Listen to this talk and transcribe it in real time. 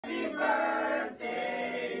Happy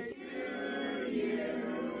birthday to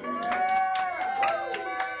you.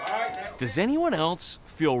 Does anyone else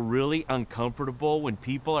feel really uncomfortable when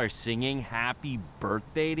people are singing happy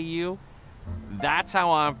birthday to you? That's how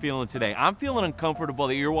I'm feeling today. I'm feeling uncomfortable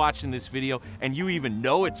that you're watching this video and you even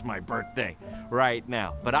know it's my birthday right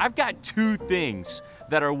now. But I've got two things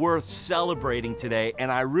that are worth celebrating today,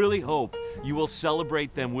 and I really hope you will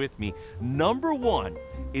celebrate them with me. Number one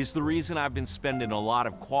is the reason I've been spending a lot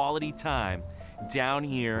of quality time down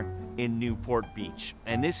here in Newport Beach.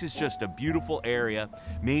 And this is just a beautiful area.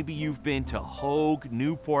 Maybe you've been to Hogue,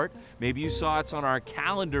 Newport. Maybe you saw it's on our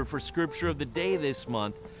calendar for Scripture of the Day this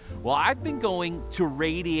month. Well, I've been going to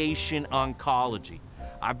radiation oncology.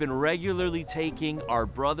 I've been regularly taking our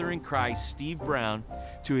brother in Christ, Steve Brown,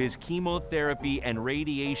 to his chemotherapy and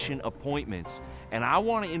radiation appointments. And I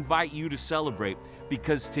want to invite you to celebrate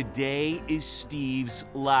because today is Steve's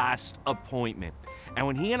last appointment. And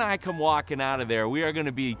when he and I come walking out of there, we are going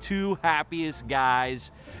to be two happiest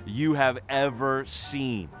guys you have ever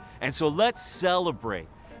seen. And so let's celebrate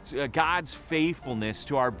God's faithfulness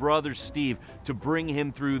to our brother Steve to bring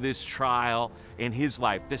him through this trial in his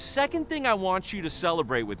life. The second thing I want you to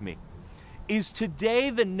celebrate with me is today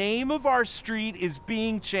the name of our street is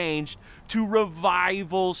being changed to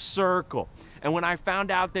Revival Circle. And when I found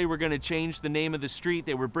out they were going to change the name of the street,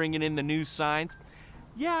 they were bringing in the new signs.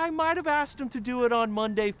 Yeah, I might have asked him to do it on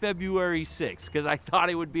Monday, February 6th, because I thought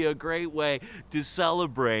it would be a great way to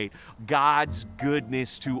celebrate God's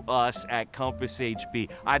goodness to us at Compass HB.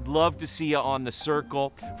 I'd love to see you on the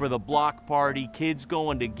circle for the block party, kids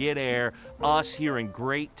going to get air, us hearing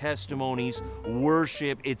great testimonies,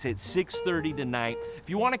 worship. It's at 6:30 tonight. If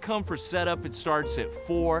you want to come for setup, it starts at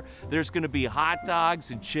 4. There's going to be hot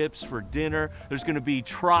dogs and chips for dinner. There's going to be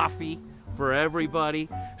trophy for everybody.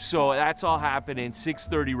 So that's all happening,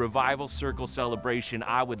 6:30 Revival Circle celebration.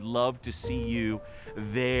 I would love to see you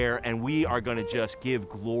there, and we are going to just give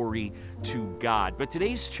glory to God. But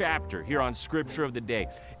today's chapter here on Scripture of the Day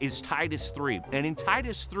is Titus 3. And in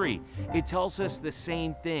Titus 3, it tells us the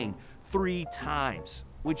same thing 3 times,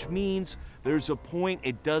 which means there's a point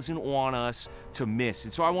it doesn't want us to miss.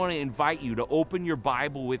 And so I want to invite you to open your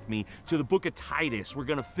Bible with me to the book of Titus. We're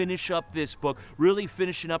going to finish up this book, really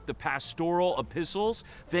finishing up the pastoral epistles.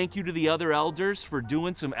 Thank you to the other elders for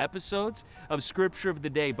doing some episodes of Scripture of the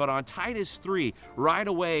Day. But on Titus 3, right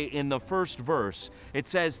away in the first verse, it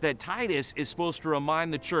says that Titus is supposed to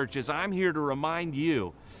remind the church, as I'm here to remind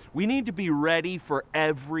you, we need to be ready for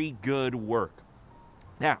every good work.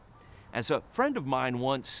 Now, as a friend of mine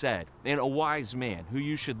once said, and a wise man who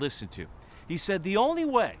you should listen to, he said, the only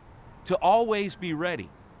way to always be ready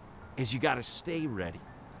is you got to stay ready.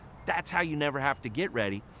 That's how you never have to get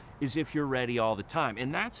ready, is if you're ready all the time.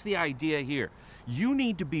 And that's the idea here. You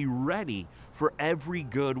need to be ready for every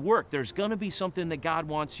good work. There's going to be something that God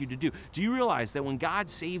wants you to do. Do you realize that when God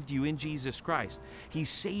saved you in Jesus Christ, He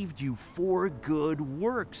saved you for good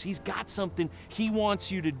works? He's got something He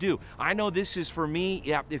wants you to do. I know this is for me.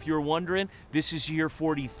 Yeah, if you're wondering, this is year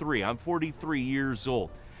 43. I'm 43 years old.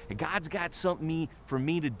 And God's got something for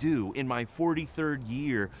me to do in my 43rd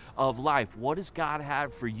year of life. What does God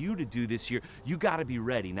have for you to do this year? You got to be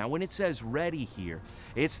ready. Now, when it says ready here,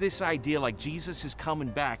 it's this idea like Jesus is coming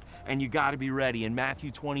back and you got to be ready. In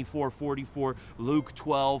Matthew 24:44, Luke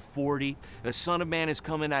 12:40, the Son of Man is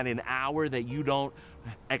coming at an hour that you don't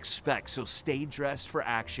expect. So stay dressed for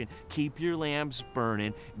action. Keep your lamps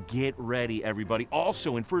burning. Get ready, everybody.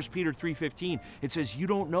 Also, in 1 Peter 3:15, it says you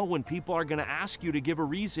don't know when people are going to ask you to give a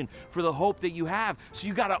reason for the hope that you have. So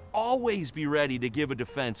you got to always be ready to give a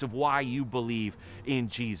defense of why you believe in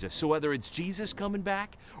Jesus. So whether it's Jesus coming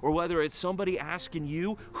back or whether it's somebody asking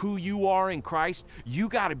you who you are in Christ, you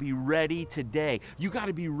got to be ready today. You got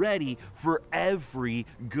to be ready for every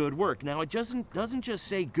good work. Now, it doesn't just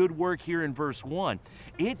say good work here in verse 1.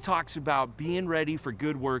 It talks about being ready for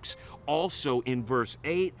good works also in verse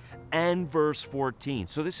 8 and verse 14.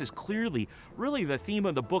 So this is clearly really the theme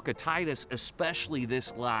of the book of Titus, especially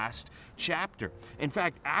this last chapter. In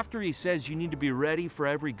fact, after he says you need to be ready for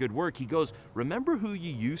every good work, he goes, remember who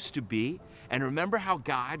you used to be and remember how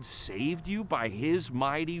God saved you by His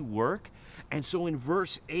mighty work? And so in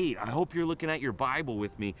verse 8, I hope you're looking at your Bible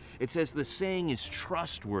with me, it says the saying is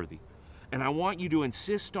trustworthy. And I want you to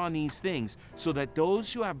insist on these things so that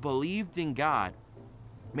those who have believed in God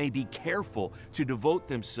may be careful to devote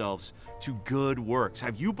themselves to good works.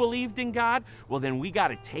 Have you believed in God? Well, then we got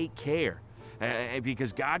to take care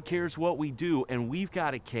because God cares what we do, and we've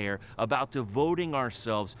got to care about devoting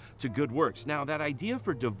ourselves to good works. Now, that idea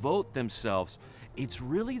for devote themselves, it's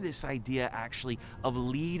really this idea actually of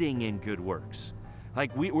leading in good works.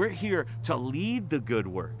 Like we're here to lead the good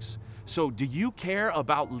works. So do you care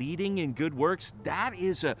about leading in good works? That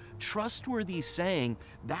is a trustworthy saying.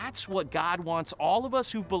 That's what God wants all of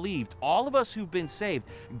us who've believed, all of us who've been saved.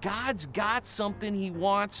 God's got something he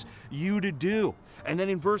wants you to do. And then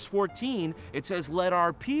in verse 14, it says, let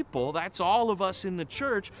our people, that's all of us in the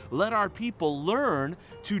church, let our people learn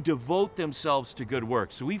to devote themselves to good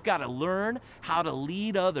works. So we've got to learn how to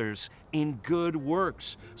lead others in good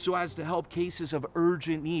works so as to help cases of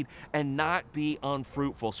urgent need and not be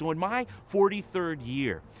unfruitful. So in my 43rd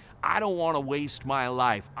year, I don't want to waste my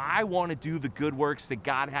life. I want to do the good works that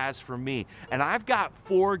God has for me. And I've got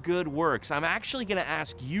 4 good works I'm actually going to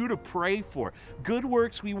ask you to pray for. Good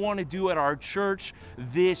works we want to do at our church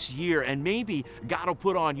this year. And maybe God will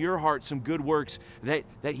put on your heart some good works that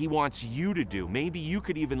he wants you to do. Maybe you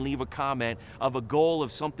could even leave a comment of a goal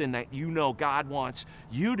of something that you know God wants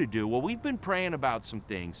you to do. Well, we've been praying about some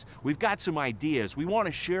things. We've got some ideas. We want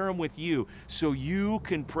to share them with you so you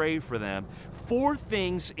can pray for them. 4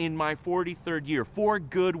 things in my 43rd year, 4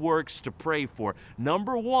 good works to pray for.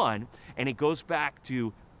 Number 1, and it goes back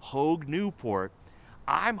to Hoag Newport,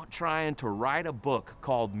 I'm trying to write a book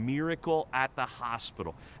called Miracle at the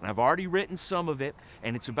Hospital. And I've already written some of it,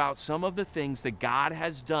 and it's about some of the things that God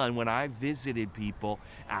has done when I visited people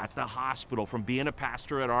at the hospital from being a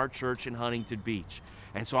pastor at our church in Huntington Beach.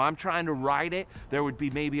 And so I'm trying to write it. There would be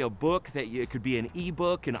maybe a book it could be an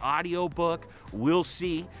ebook, an audio book. We'll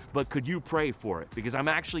see. But could you pray for it? Because I'm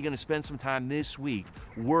actually going to spend some time this week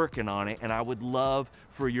working on it, and I would love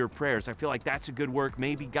for your prayers. I feel like that's a good work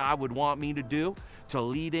maybe God would want me to do. To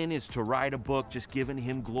lead in is to write a book just giving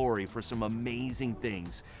him glory for some amazing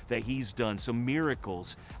things that he's done, some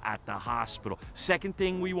miracles at the hospital. Second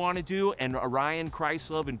thing we want to do, and Ryan,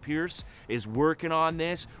 Christlove, and Pierce is working on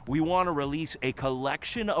this, we want to release a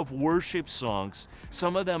collection of worship songs,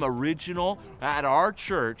 some of them original at our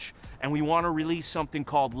church, and we want to release something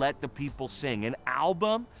called Let the People Sing, an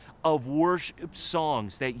album of worship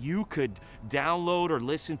songs that you could download or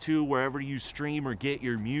listen to wherever you stream or get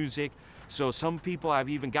your music. So some people have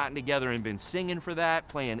even gotten together and been singing for that,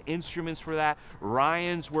 playing instruments for that.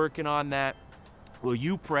 Ryan's working on that. Will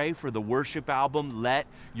you pray for the worship album, Let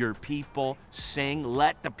Your People Sing?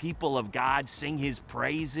 Let the people of God sing his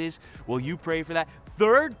praises. Will you pray for that?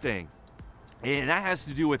 Third thing, and that has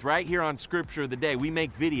to do with right here on Scripture of the Day. We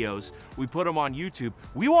make videos. We put them on YouTube.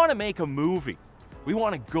 We want to make a movie. We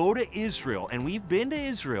want to go to Israel, and we've been to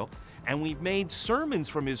Israel, and we've made sermons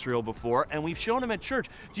from Israel before, and we've shown them at church.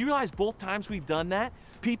 Do you realize both times we've done that,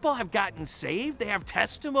 people have gotten saved? They have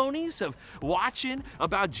testimonies of watching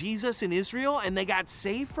about Jesus in Israel, and they got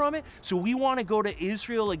saved from it. So we want to go to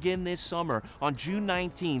Israel again this summer on June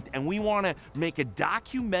 19th, and we want to make a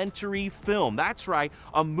documentary film. That's right,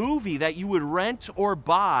 a movie that you would rent or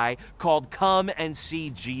buy called Come and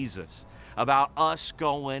See Jesus, about us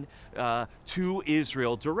going to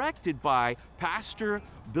Israel, directed by Pastor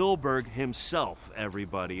Bilberg himself,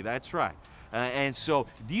 everybody. That's right. And so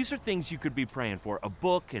these are things you could be praying for. A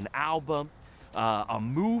book, an album, a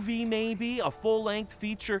movie maybe, a full-length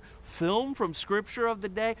feature film from Scripture of the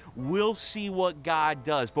Day. We'll see what God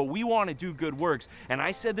does. But we want to do good works. And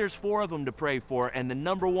I said there's 4 of them to pray for. And the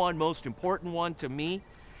number 1 most important one to me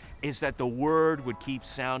is that the word would keep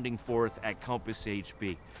sounding forth at Compass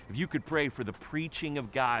HB. If you could pray for the preaching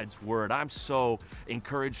of God's word. I'm so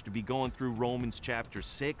encouraged to be going through Romans chapter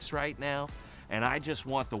 6 right now, and I just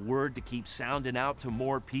want the word to keep sounding out to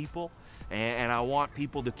more people, and I want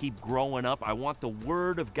people to keep growing up. I want the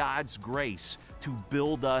word of God's grace to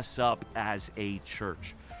build us up as a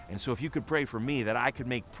church. And so if you could pray for me that I could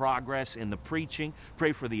make progress in the preaching,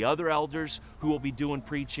 pray for the other elders who will be doing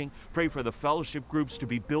preaching, pray for the fellowship groups to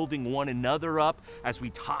be building one another up as we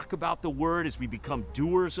talk about the word, as we become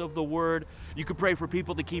doers of the word. You could pray for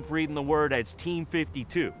people to keep reading the word as Team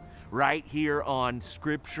 52. Right here on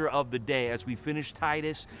Scripture of the Day as we finish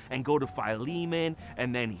Titus and go to Philemon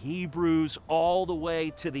and then Hebrews all the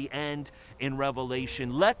way to the end in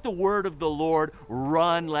Revelation. Let the word of the Lord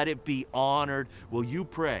run. Let it be honored. Will you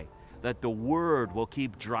pray that the word will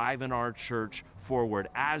keep driving our church forward?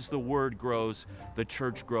 As the word grows, the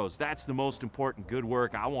church grows. That's the most important good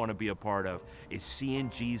work I want to be a part of, is seeing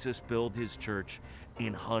Jesus build his church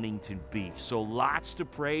in Huntington Beach. So lots to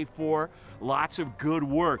pray for, lots of good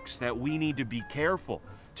works that we need to be careful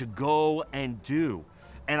to go and do.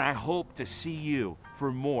 And I hope to see you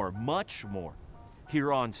for more, much more,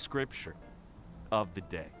 here on Scripture of the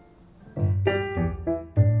Day.